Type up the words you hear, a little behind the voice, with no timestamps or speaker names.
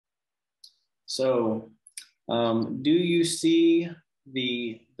So do you see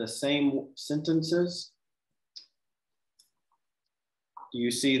the same sentences? Do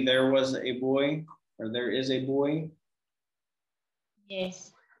you see there was a boy or there is a boy?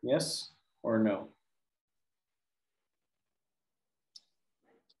 Yes. Yes or no?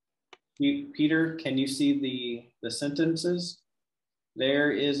 Peter, can you see the sentences?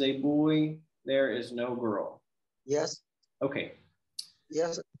 There is a boy, there is no girl. Yes. Okay.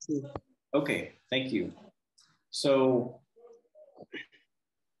 Yes. Okay, thank you. So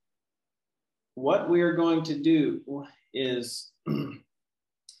what we are going to do is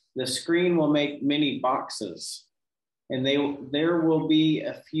the screen will make many boxes and there will be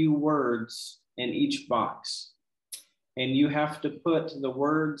a few words in each box. And you have to put the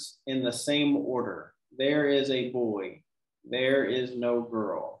words in the same order. There is a boy. There is no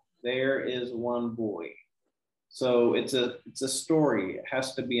girl. There is one boy. So it's a story. It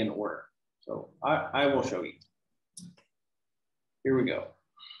has to be in order. So I will show you. Here we go.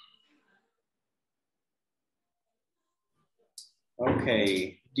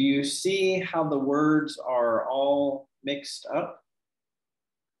 Okay, do you see how the words are all mixed up?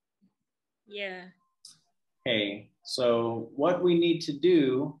 Yeah. Okay, so what we need to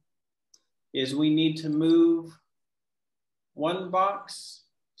do is we need to move one box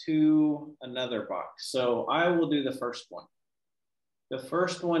to another box. So I will do the first one. The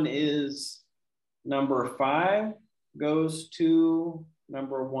first one is number 5 goes to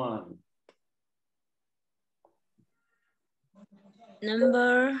number 1.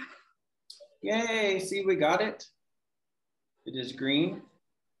 Number. Yay, see, we got it. It is green.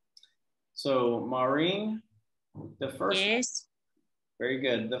 So Maureen, the first Yes. one, very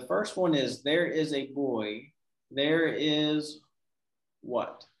good. The first one is there is a boy. There is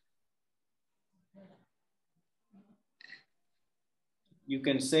what? You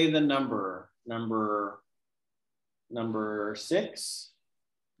can say the number 6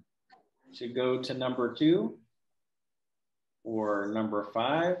 should go to number 2, or number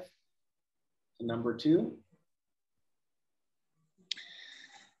 5 to number 2.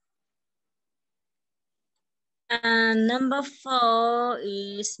 Number 4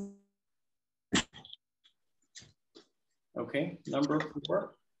 is. Okay, number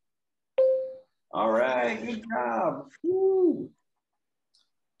 4. All right, good job. Woo.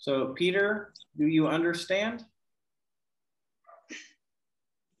 So Peter, do you understand?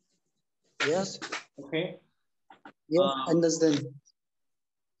 Yes. Okay. Yes, understand.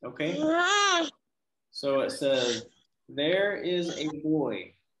 Okay. So it says, there is a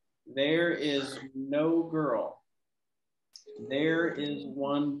boy. There is no girl. There is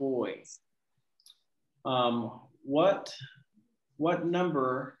one boy. What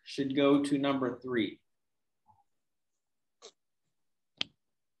number should go to number 3?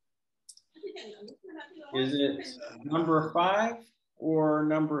 Is it number 5 or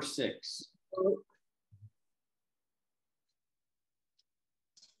number 6?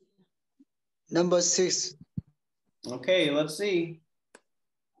 Number 6. Okay, let's see.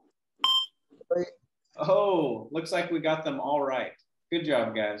 Oh, looks like we got them all right. Good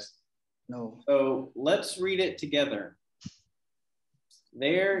job, guys. No. So let's read it together.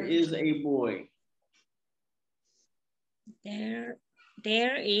 There is a boy. There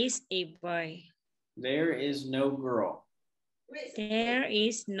is a boy. There is no girl. There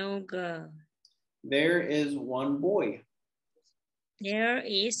is no girl. There is one boy. There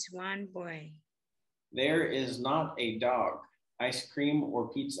is one boy. There is not a dog, ice cream, or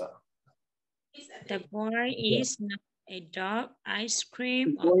pizza. The boy is not a dog, ice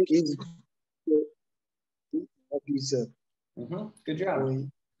cream, The boy is a pizza. Good job. Boy.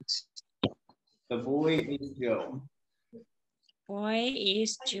 The boy is Joe. Boy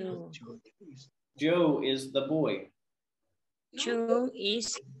is Joe. Joe is the boy. Joe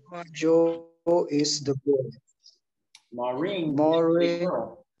is boy. Joe is the boy. Maureen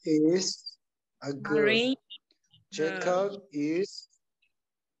is a girl. Maureen. Jacob is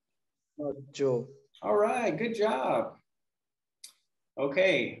not Joe. All right, good job.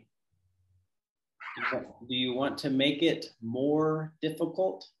 Okay. Do you want to make it more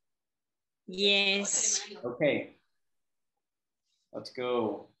difficult? Yes. Okay. Let's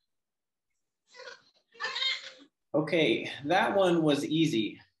go. Okay, that one was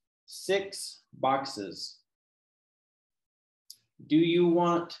easy. 6 boxes. Do you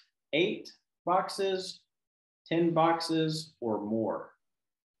want 8 boxes, 10 boxes, or more?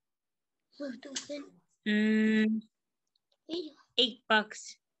 8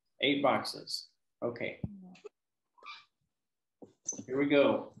 bucks. 8 boxes. Okay. Here we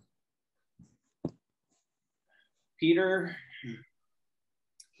go. Peter.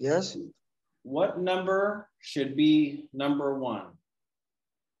 Yes. What number should be number 1?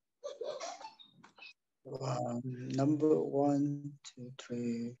 Number 1, 2,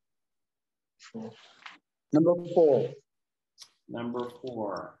 3, 4. Number 4. Number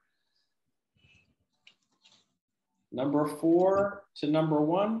 4. Number 4 to number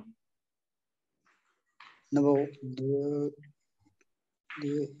 1? Number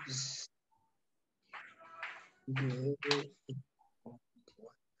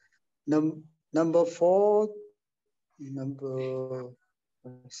number 4. Number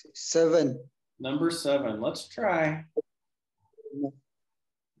 7. Number 7. Let's try.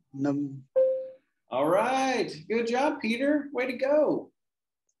 All right. Good job, Peter. Way to go.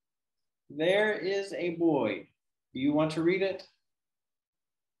 There is a boy. Do you want to read it?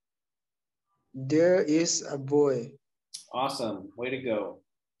 There is a boy. Awesome. Way to go.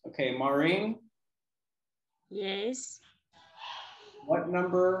 Okay, Maureen. Yes. What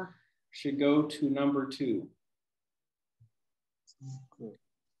number should go to number 2?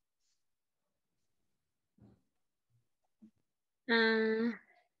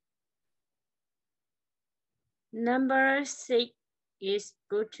 Number 6 is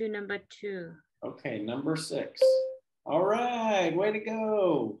go to number 2. Okay, number 6. All right, way to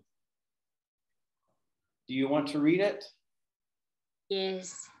go. Do you want to read it?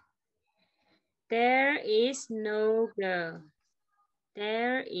 Yes. There is no girl.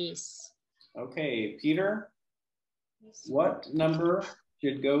 There is. Okay, Peter, what number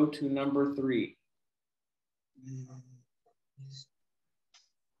should go to number 3?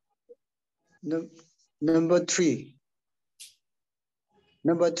 Number 3.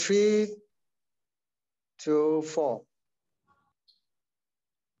 Number 3 to 4.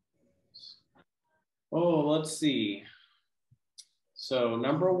 Oh, let's see. So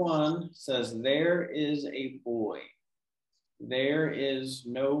number 1 says, there is a boy. There is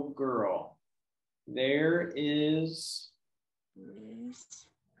no girl. There is... Yes.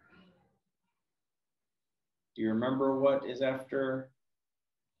 Do you remember what is after?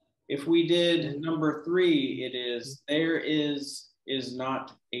 If we did number 3, it is, there is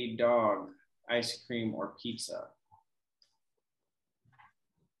not a dog, ice cream, or pizza.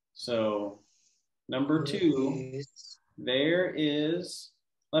 So number 2, there is,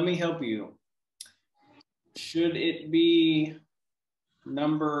 let me help you. Should it be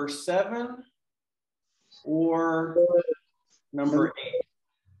number 7 or number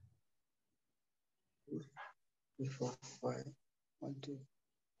 8? 4, 5, 1, 2,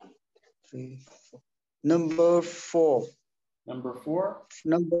 3, 4. Number 4. Number 4?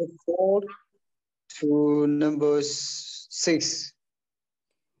 Number 4 to number 6.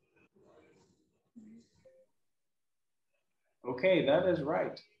 Okay, that is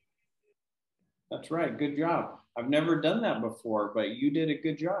right. That's right, good job. I've never done that before, but you did a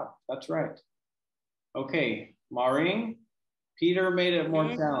good job. That's right. Okay, Maureen, Peter made it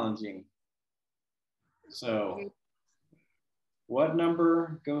more challenging. So, what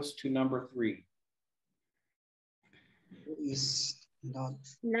number goes to number 3? Is not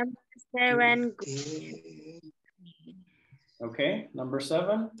Number 7. Okay, number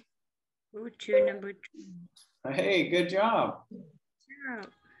 7. Go to number 2. Hey, good job. Yeah.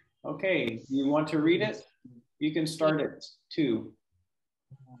 Okay, you want to read it? You can start at 2.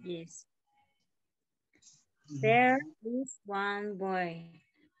 Yes. There is one boy.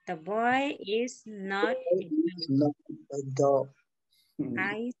 The boy is not a dog.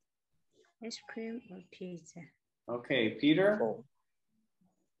 Ice cream or pizza. Okay, Peter. 4.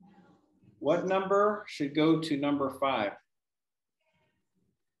 What number should go to number 5?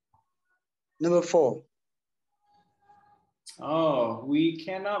 Number 4. Oh, we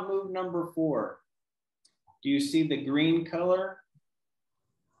cannot move number 4. Do you see the green color?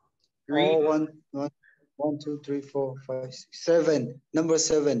 Green. Oh, 1, 2, 3, 4, 5, 6, 7. Number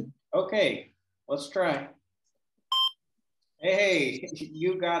 7. Okay, let's try. Hey,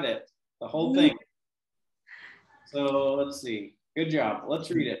 you got it. The whole thing. So let's see. Good job.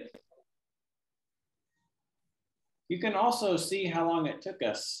 Let's read it. You can also see how long it took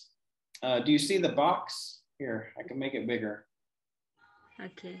us. Do you see the box? Here, I can make it bigger.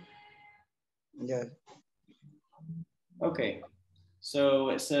 Okay. Yeah. Okay, so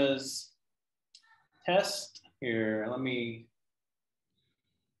it says test here. Let me,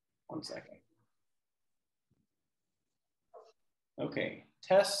 1 second. Okay,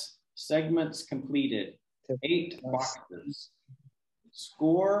 test segments completed, 8 boxes.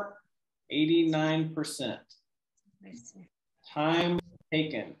 Score 89%. Time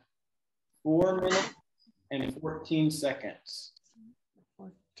taken, 4 minutes and 14 seconds.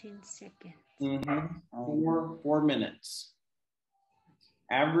 14 seconds. Mm-hmm. 4 minutes.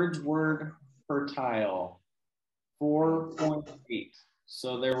 Average word per tile, 4.8.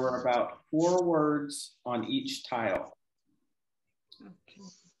 So there were about 4 words on each tile. Okay.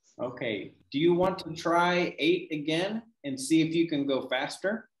 Okay, do you want to try 8 again and see if you can go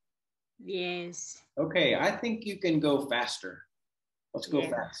faster? Yes. Okay, I think you can go faster. Let's go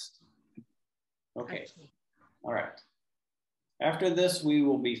fast. Okay, all right. After this, we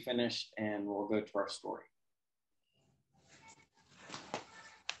will be finished and we'll go to our story.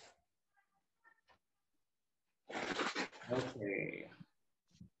 Okay.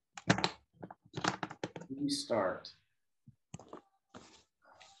 We start.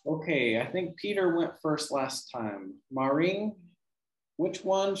 Okay, I think Peter went first last time. Maureen, which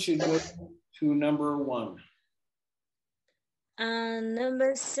one should go to number 1?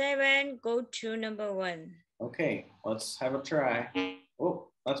 Number 7, go to number 1. Okay, let's have a try. Oh,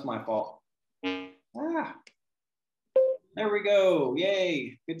 that's my fault. Ah, there we go.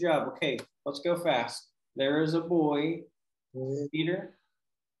 Yay, good job. Okay, let's go fast. There is a boy, Peter.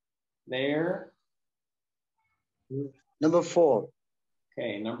 There. Number 4.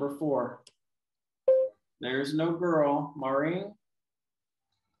 Okay, number 4. There's no girl, Maureen.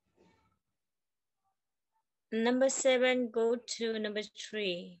 Number 7, go to number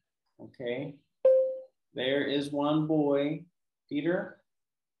 3. Okay. There is one boy, Peter.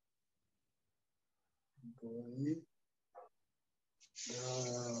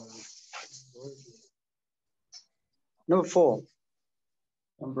 Number 4.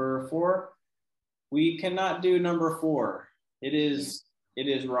 Number 4. We cannot do number 4. It is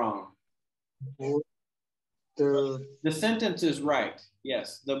wrong. The sentence is right.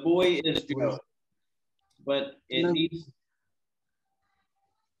 Yes, the boy is Joe. But it needs.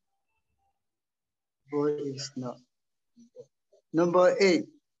 Boy is not. Number 8.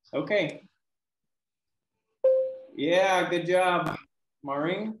 Okay. Yeah, good job,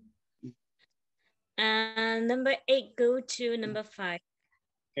 Maureen. Number 8, go to number 5.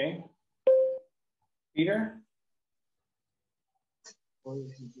 Okay. Peter.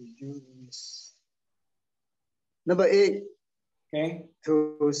 Number 8. Okay.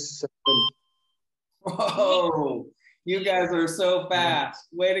 To 7. Whoa, you guys are so fast.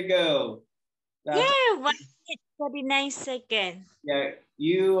 Way to go. Yeah, 1 minute, 49 seconds. Yeah,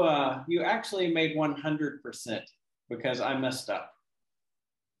 you actually made 100% because I messed up.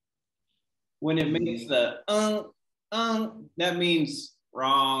 When it makes the that means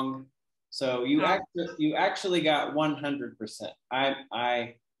wrong. So you actually got 100%.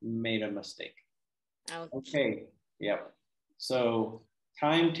 I made a mistake. Okay. Yep. So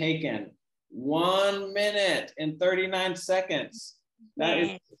time taken 1 minute and 39 seconds.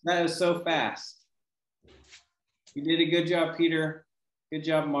 That is so fast. You did a good job, Peter. Good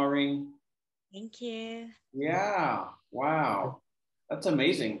job, Maureen. Thank you. Yeah. Wow. That's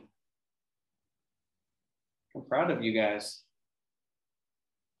amazing. I'm proud of you guys.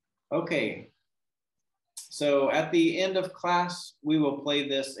 Okay. So at the end of class, we will play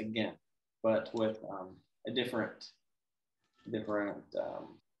this again, but with a different.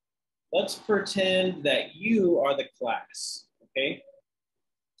 Let's pretend that you are the class. Okay.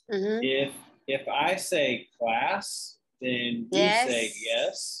 If I say class, then you say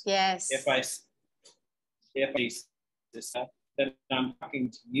yes. Yes. If I then I'm talking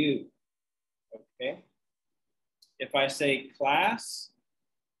to you. Okay. If I say class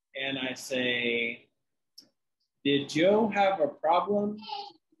and I say, did Joe have a problem?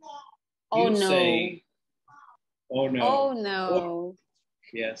 Oh, you no. say, oh no. Oh no. Oh,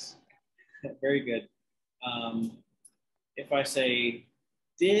 yes. Very good. If I say,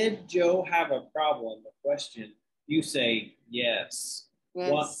 did Joe have a problem? A question. You say yes.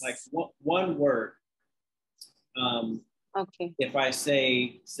 Yes. One word. Okay. If I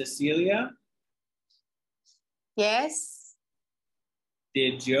say Cecilia, Yes.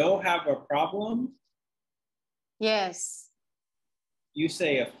 did Joe have a problem? Yes. You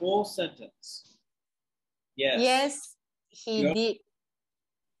say a full sentence. Yes. Yes, he Joe. did.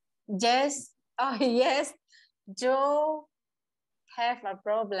 Yes. Oh, yes. Joe have a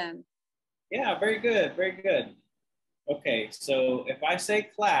problem. Yeah, very good. Very good. Okay, so if I say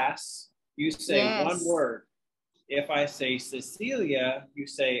class, you say one word. If I say Cecilia, you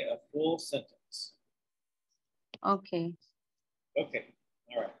say a full sentence. Okay. Okay,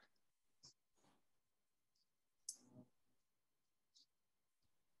 all right.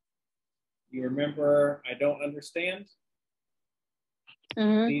 You remember, I don't understand?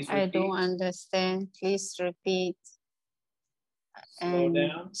 I don't understand. Please repeat.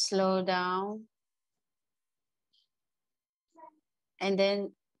 Slow down. And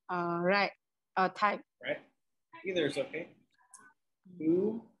then write or type. Right. Either is okay.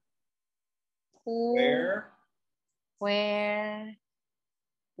 Who Who? Where? Where?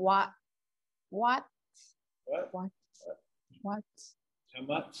 What? What? What? What? What? How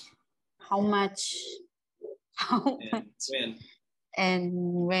much? How much? How And much? when? And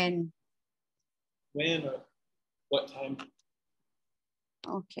when? When or what time?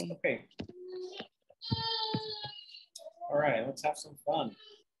 Okay. Okay. All right, let's have some fun.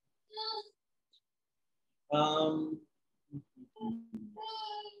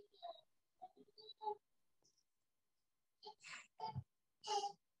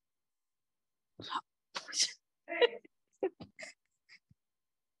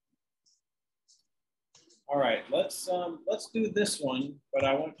 All right, let's do this one, but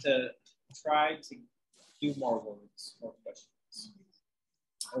I want to try to do more words, more questions.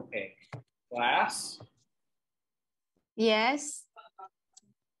 Okay, class. Yes.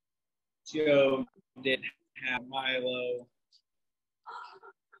 Joe didn't have Milo.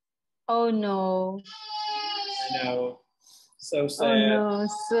 Oh no. I know, so sad. Oh no,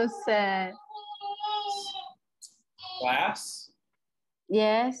 so sad. Class.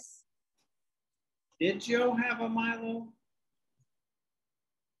 Yes. Did Joe have a Milo?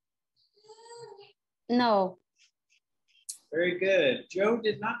 No. Very good. Joe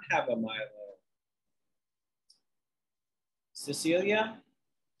did not have a Milo. Cecilia?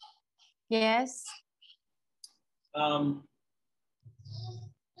 Yes.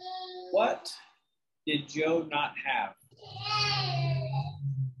 What did Joe not have?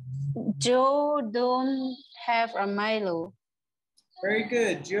 Joe don't have a Milo. Very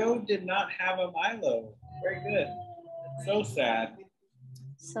good. Joe did not have a Milo. Very good. So sad.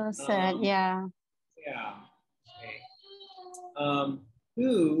 So sad, yeah. Yeah. Okay.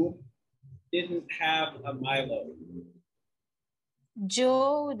 Who didn't have a Milo?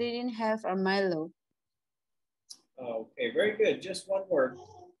 Joe didn't have a Milo. Okay, very good. Just one word.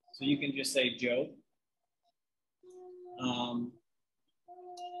 So you can just say Joe.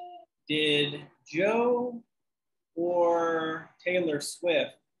 Did Joe or Taylor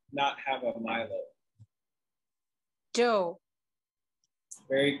Swift not have a Milo? Joe.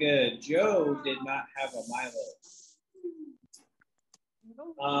 Very good. Joe did not have a Milo.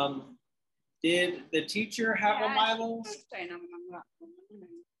 Did the teacher have a Milo?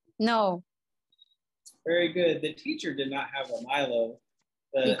 No. Very good. The teacher did not have a Milo.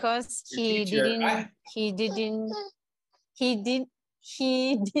 Because he didn't like,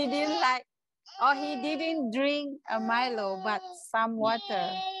 or he didn't drink a Milo, but some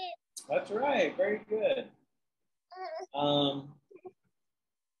water. That's right. Very good.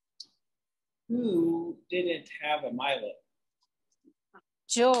 Who didn't have a Milo?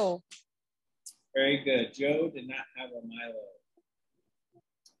 Joe. Very good. Joe did not have a Milo.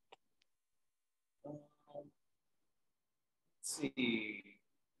 Let's see.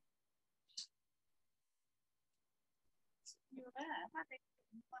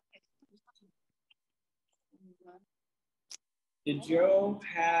 Did Joe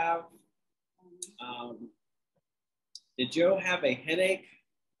have a headache?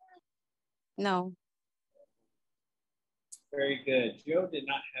 No. Very good. Joe did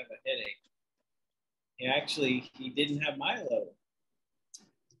not have a headache. He didn't have Milo.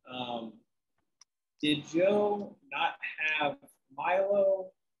 Did Joe not have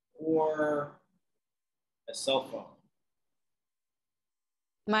Milo or a cell phone?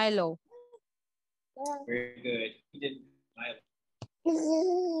 Milo. Very good. He didn't have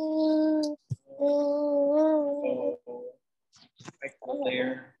Milo. Oh,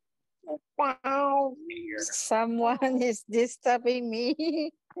 there. Someone is disturbing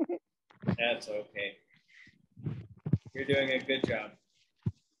me. That's okay. You're doing a good job.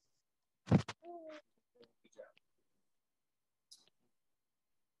 Good job.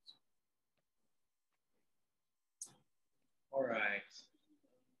 All right.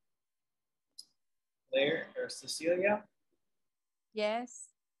 Claire or Cecilia? Yes.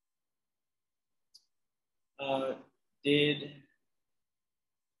 Did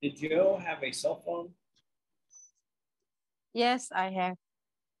Joe have a cell phone? Yes, I have.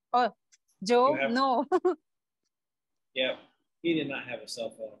 Oh, Joe? No. Yep, he did not have a cell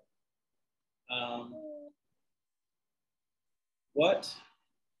phone. What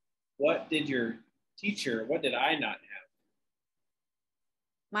did your teacher, what did I not have?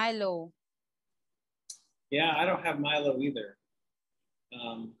 Milo. Yeah, I don't have Milo either.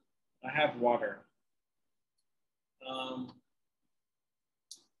 I have water.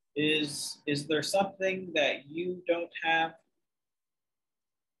 Is there something that you don't have?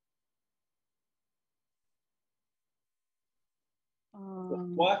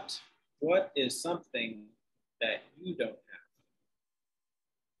 What is something that you don't have?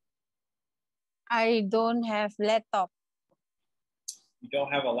 I don't have laptop. You don't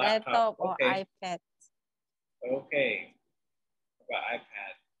have a laptop. Laptop or Okay. iPad. Okay. What about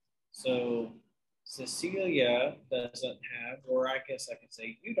iPad? So Cecilia doesn't have, or I guess I could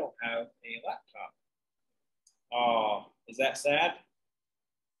say you don't have a laptop. Oh, is that sad?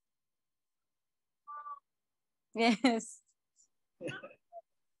 Yes.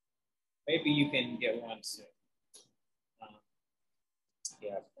 Maybe you can get one soon.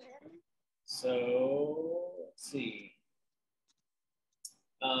 Yeah. So let's see.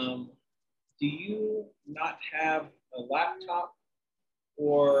 Do you not have a laptop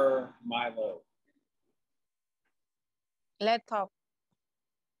or Milo? Laptop.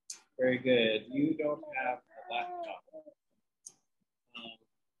 Very good. You don't have a laptop.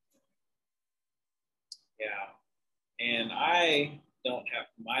 Yeah. And I don't have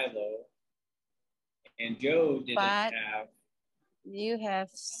Milo. And Joe didn't But have. you have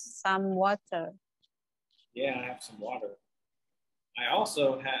some water. Yeah, I have some water. I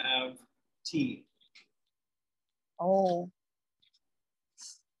also have tea. Oh.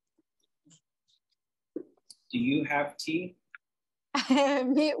 Do you have tea?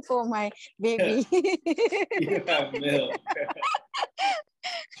 Milk for my baby. You have milk.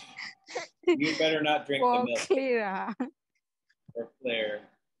 You better not drink for the milk. Clara. For Claire.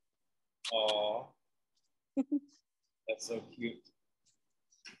 Aw. That's so cute.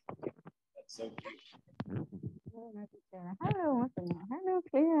 That's so cute. Hello, hello,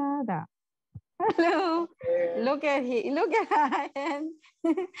 Clara. Hello. Claire. Look at her hand.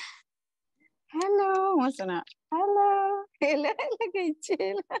 Hello, Masana. Hello. Hello, look at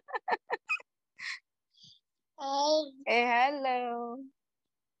Chila. Hey, hello.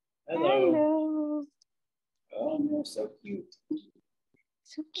 Hello. Hello. Oh, you're so cute.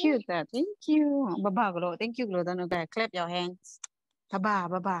 So cute. Thank you. Baba, Glo. Thank you, Glo. Don't clap your hands. Baba,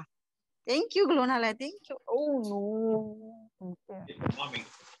 Baba. Thank you, Glo. Nala. Thank you. Oh, no. Get the mommy.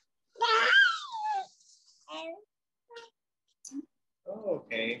 Oh,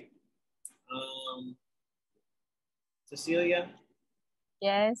 okay. Cecilia,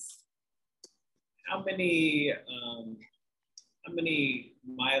 Yes. how many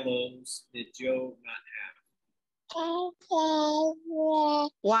Milos did Joe not have?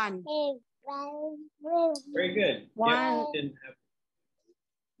 One. Very good. One. Yep, he didn't have.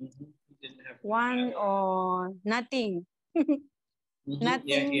 He didn't have One Milo. or nothing. Nothing.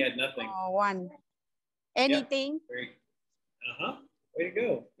 Yeah, he had nothing. Or one. Anything. Yep. Very. Way to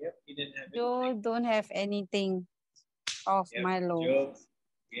go. Yep, he didn't have Joe anything. don't have anything of Yep, Milo. Joe.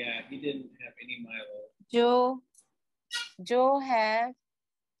 Yeah, he didn't have any Milo. Joe have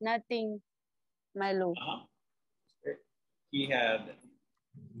nothing Milo. He had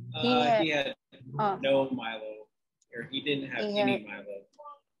no Milo, or he didn't have any Milo.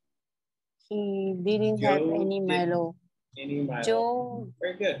 He didn't have any Milo. Any Milo. Joe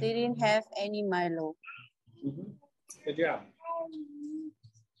Very good. didn't have any Milo. Good job.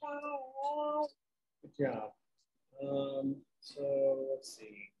 Good job. So let's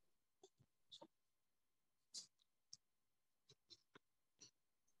see.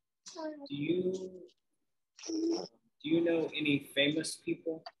 Do you know any famous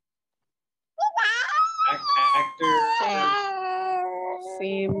people? Actor,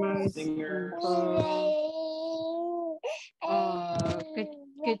 famous singer.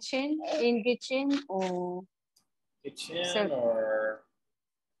 Kitchen or Kitchen or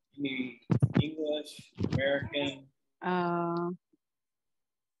any English, American.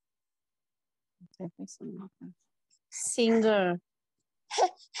 Singer.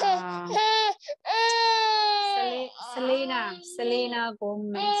 Selena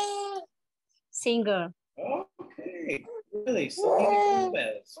Gomez. Singer. Okay, really, Selena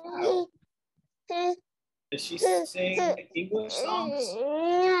Gomez. Wow. Does she sing English songs?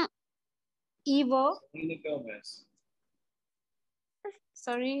 Evo. Selena Gomez.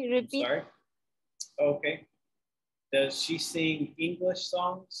 Sorry, repeat. I'm sorry. Okay. Does she sing English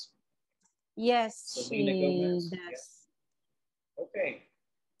songs? Yes, Selena she Gomez. does. Yes. Okay.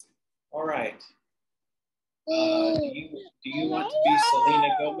 All right. Do you want to be Selena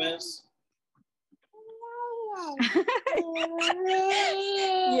Gomez?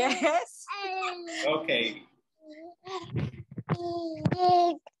 Yes. Okay.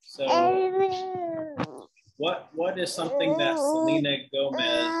 So what is something that Selena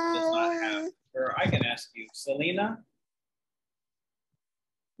Gomez does not have? Or I can ask you, Selena?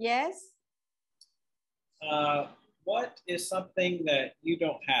 Yes. What is something that you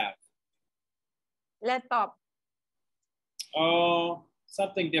don't have? Laptop. Oh,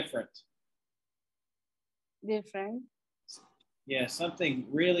 something different. Different. Yeah, something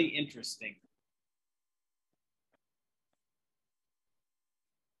really interesting.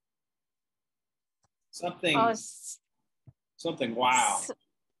 Something, Oh, something wow.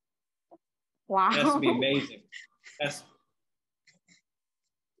 wow. It has to be amazing. That's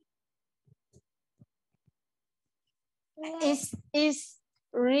Is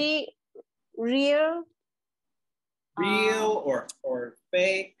real real or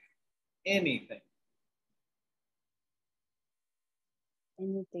fake, anything.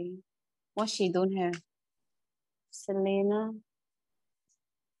 anything. What she don't have? Selena.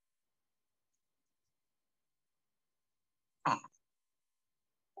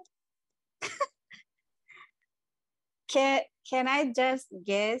 Can I just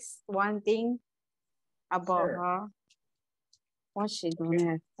guess one thing about Sure. her? What she don't Okay.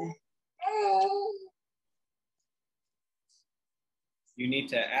 have? You need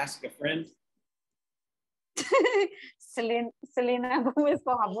to ask a friend. Selena Gomez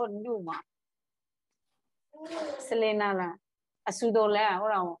có học một đủ mà. Selena là Asudo là có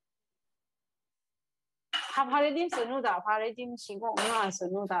đâu? học 하래 dim sunu da 하래 dim 신고 나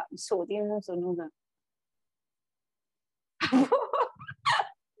sunu da so dim sunu da.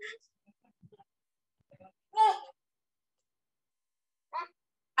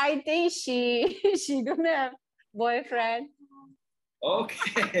 I think she don't have boyfriend.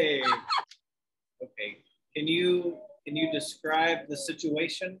 Okay. Okay. Can you describe the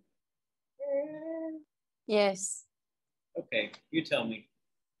situation? Yes. Okay, you tell me.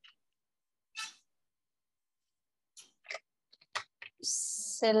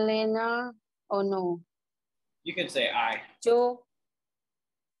 Selena, oh no. You can say I. Joe,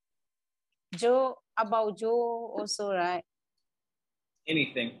 about Joe also, right?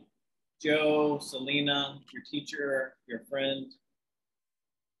 Anything. Joe, Selena, your teacher, your friend.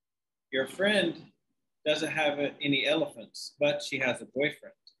 Your friend doesn't have any elephants, but she has a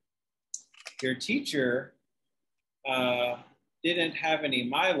boyfriend. Your teacher didn't have any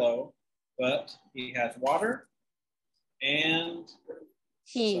Milo, but he has water and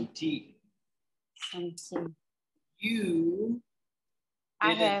some tea. Some tea. You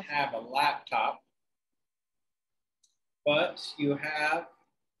didn't have a laptop, but you have,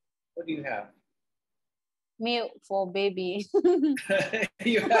 what do you have? Milk for baby.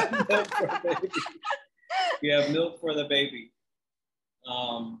 You have milk for baby. You have milk for the baby.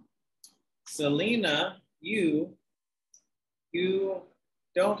 Selena, you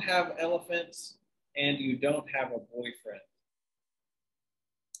don't have elephants and you don't have a boyfriend.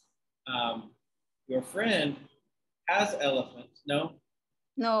 Your friend has elephants. No?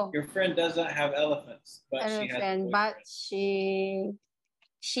 No. Your friend doesn't have elephants, but she has a boyfriend. But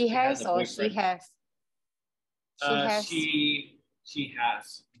she has or she has? She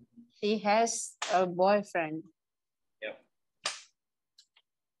has. She has a boyfriend. Yep.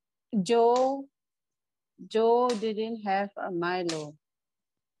 Joe didn't have a Milo.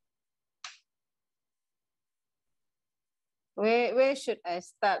 Where should I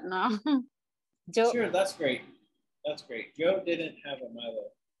start now? Joe. Sure, that's great. That's great. Joe didn't have a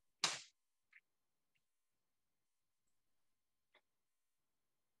Milo.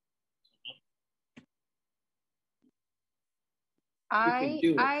 I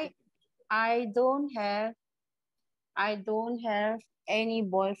don't have any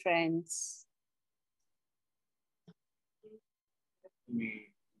boyfriends.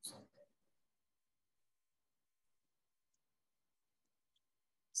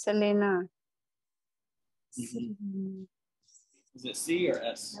 Selena. Mm-hmm. Is it C or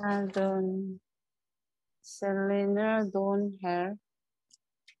S? Selena don't have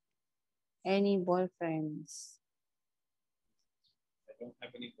any boyfriends. I don't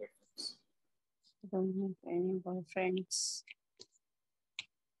have any boyfriends. I don't have any boyfriends.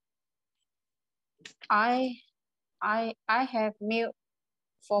 I have milk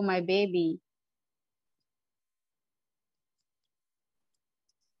for my baby.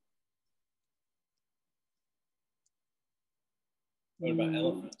 What about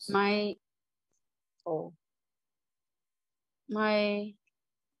elephants? My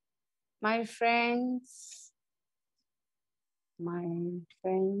friends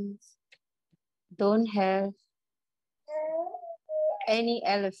don't have any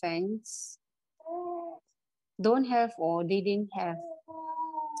elephants. Don't have or didn't have.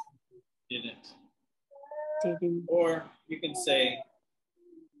 Didn't. Or you can say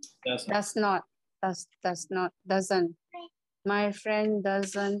doesn't. Doesn't. My friend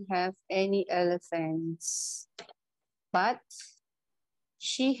doesn't have any elephants, but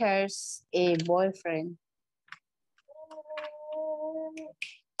she has a boyfriend.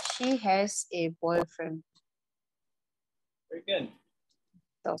 She has a boyfriend. Very good.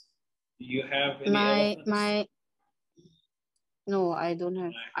 So, do you have any elephants? No, I don't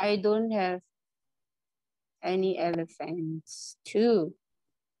have. I don't have any elephants too.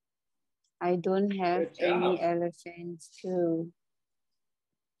 I don't have any elephants too.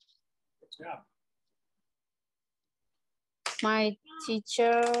 Good job. My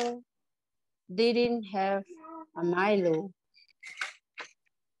teacher didn't have a Milo.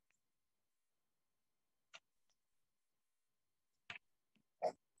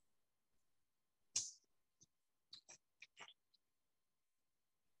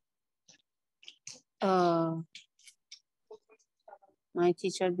 My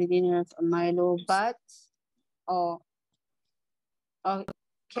teacher didn't have a Milo, but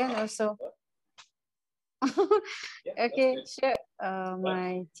can also. Okay, sure.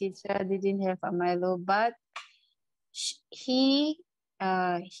 My teacher didn't have a Milo, but he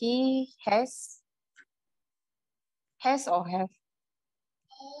has or have.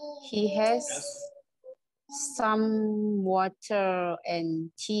 He has some water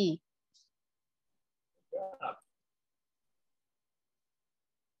and tea.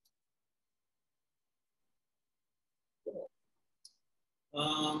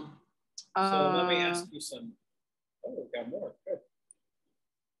 So let me ask you some. Oh, we got more. Good.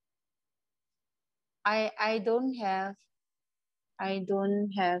 I don't have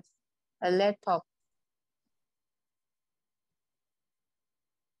a laptop.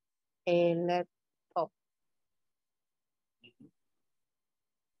 A laptop.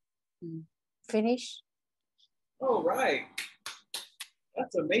 Finish. Oh, right.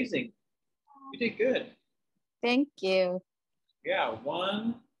 That's amazing. You did good. Thank you. Yeah,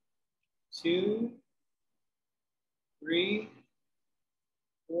 1, 2, 3,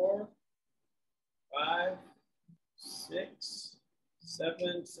 4, 5, 6,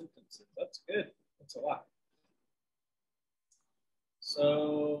 7 sentences. That's good. That's a lot.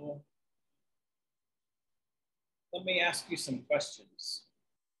 So let me ask you some questions.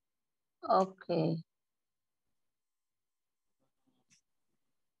 Okay.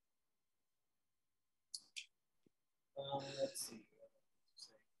 Let's see.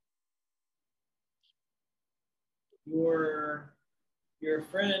 Your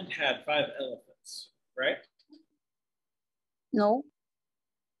friend had 5 elephants, right? No.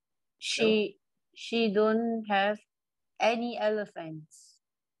 She don't have any elephants.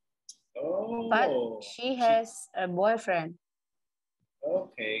 Oh. But she has a boyfriend.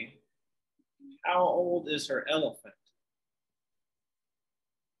 Okay. How old is her elephant?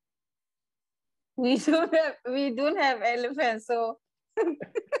 We don't have elephants, so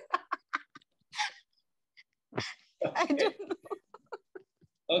I don't know.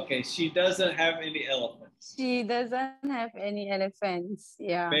 Okay, she doesn't have any elephants. She doesn't have any elephants.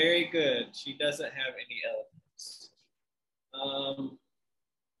 Yeah. Very good. She doesn't have any elephants.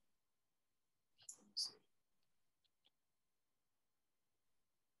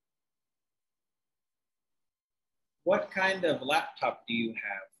 What kind of laptop do you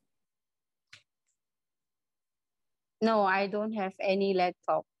have? No, I don't have any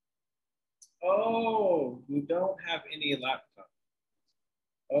laptop. Oh, you don't have any laptop.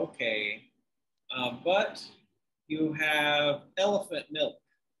 Okay. But you have elephant milk.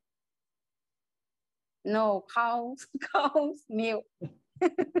 No, cow's milk.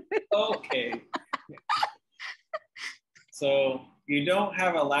 Okay. So you don't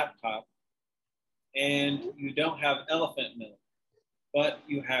have a laptop and you don't have elephant milk, but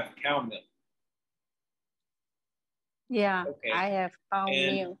you have cow milk. Yeah, Okay. I have cow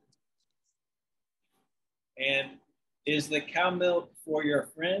milk. And is the cow milk for your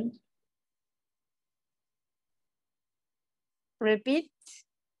friend? Repeat.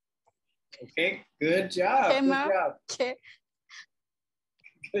 Okay, good job. Came Good up. job. Okay.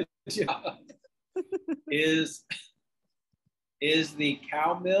 Good job. Is the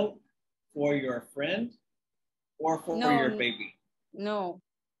cow milk for your friend or for your baby? No,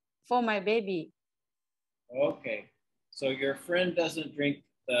 for my baby. Okay, so your friend doesn't drink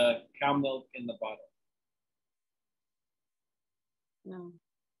the cow milk in the bottle? No.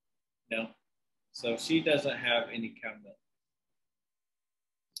 No, so she doesn't have any cow milk.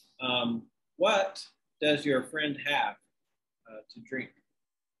 What does your friend have to drink?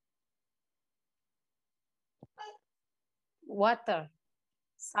 Water.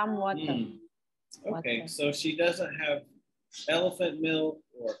 Some water. Okay, water. So she doesn't have elephant milk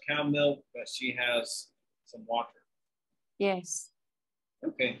or cow milk, but she has some water. Yes.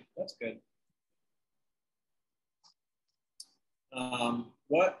 Okay, that's good.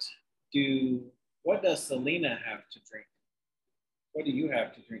 What does Selena have to drink? What do you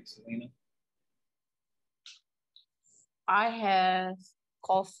have to drink, Selena? I have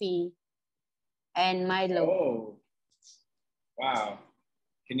coffee and Milo. Oh, wow.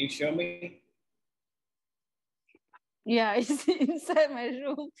 Can you show me? Yeah, it's inside my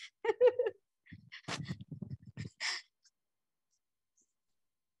room.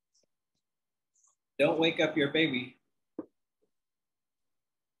 Don't wake up your baby.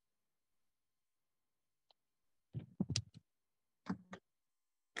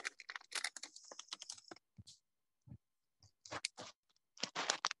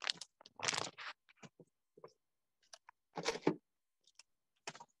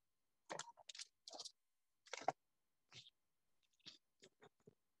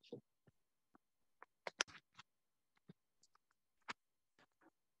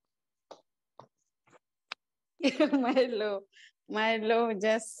 Milo,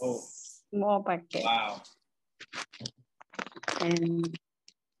 just small packet. Wow. And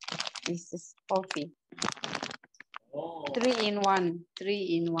this is coffee. Oh, 3 in 1. 3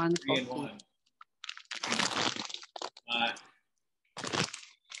 in 1 3 in coffee. 1.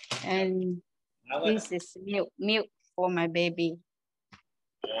 And this is milk for my baby.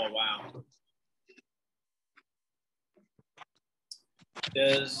 Oh, wow.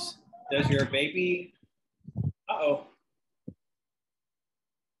 Does your baby, uh-oh.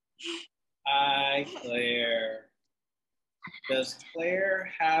 Hi, Claire. Does Claire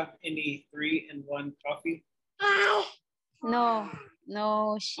have any 3 in 1 coffee?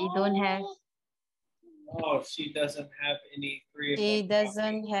 No, she don't have. Oh, she doesn't have any 3 in 1 She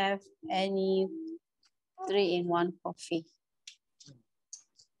doesn't coffee. have any 3 in 1 coffee.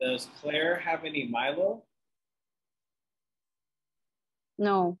 Does Claire have any Milo?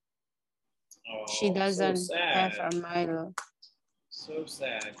 No, Oh, she doesn't so have sad. a Milo. So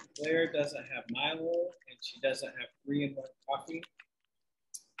sad. Claire doesn't have Milo and she doesn't have 3 in 1 coffee,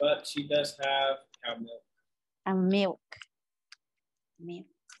 but she does have cow milk. Milk. Milk.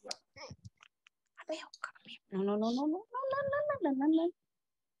 No.